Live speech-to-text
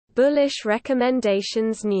Bullish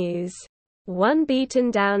recommendations news. One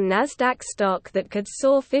beaten down Nasdaq stock that could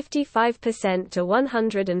soar 55% to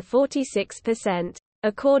 146%,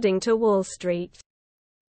 according to Wall Street.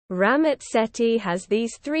 Ramit Sethi has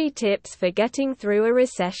these 3 tips for getting through a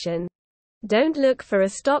recession. Don't look for a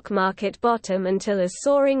stock market bottom until a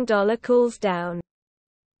soaring dollar cools down.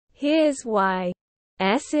 Here's why.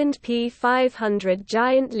 S&P 500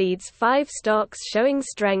 giant leads 5 stocks showing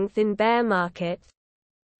strength in bear market.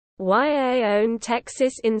 Why I own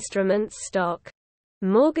Texas Instruments stock.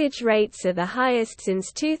 Mortgage rates are the highest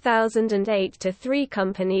since 2008 to 3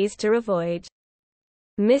 companies to avoid.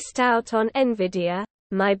 Missed out on Nvidia,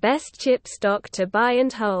 my best chip stock to buy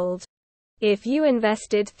and hold. If you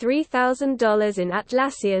invested $3,000 in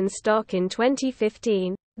Atlassian stock in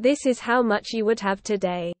 2015, this is how much you would have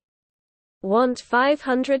today. Want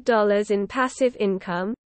 $500 in passive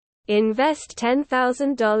income? Invest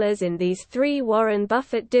 $10,000 in these 3 Warren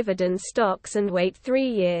Buffett dividend stocks and wait 3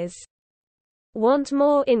 years. Want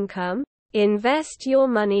more income? Invest your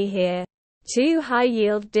money here. 2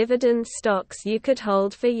 high-yield dividend stocks you could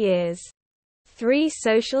hold for years. 3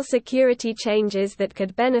 Social Security changes that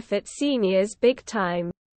could benefit seniors big time.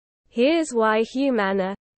 Here's why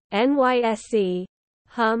Humana, NYSE,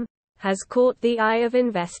 has caught the eye of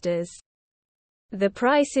investors. The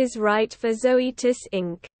price is right for Zoetis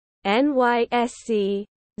Inc. NYSE,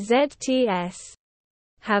 ZTS.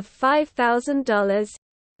 Have $5,000.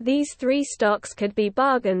 These 3 stocks could be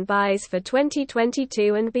bargain buys for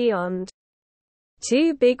 2022 and beyond.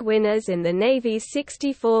 2 big winners in the Navy's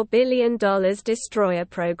 $64 billion destroyer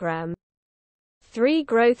program. 3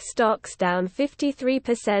 growth stocks down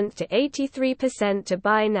 53% to 83% to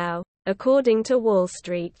buy now, according to Wall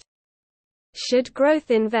Street. Should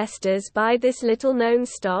growth investors buy this little-known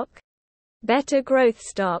stock? Better growth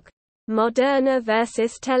stock. Moderna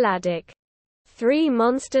versus Teladoc. 3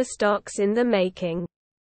 monster stocks in the making.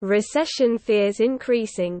 Recession fears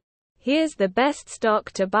increasing. Here's the best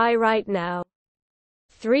stock to buy right now.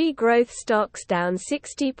 3 growth stocks down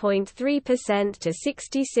 60.3% to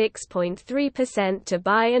 66.3% to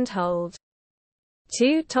buy and hold.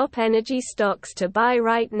 2 top energy stocks to buy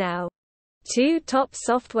right now. 2 top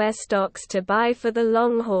software stocks to buy for the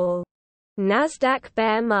long haul. Nasdaq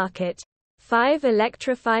bear market. 5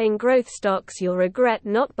 electrifying growth stocks you'll regret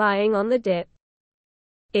not buying on the dip.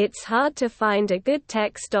 It's hard to find a good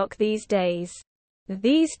tech stock these days.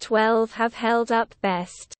 These 12 have held up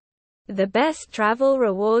best. The best travel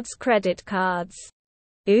rewards credit cards.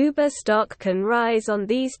 Uber stock can rise on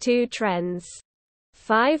these 2 trends.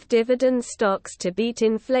 5 dividend stocks to beat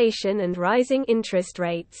inflation and rising interest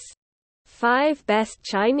rates. 5 best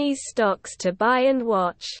Chinese stocks to buy and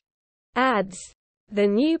watch. Ads. The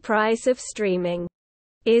new price of streaming.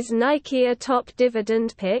 Is Nike a top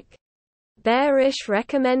dividend pick? Bearish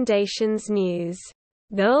recommendations news.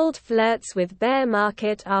 Gold flirts with bear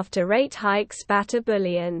market after rate hikes batter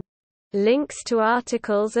bullion. Links to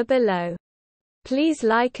articles are below. Please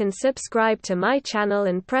like and subscribe to my channel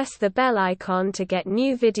and press the bell icon to get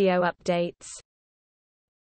new video updates.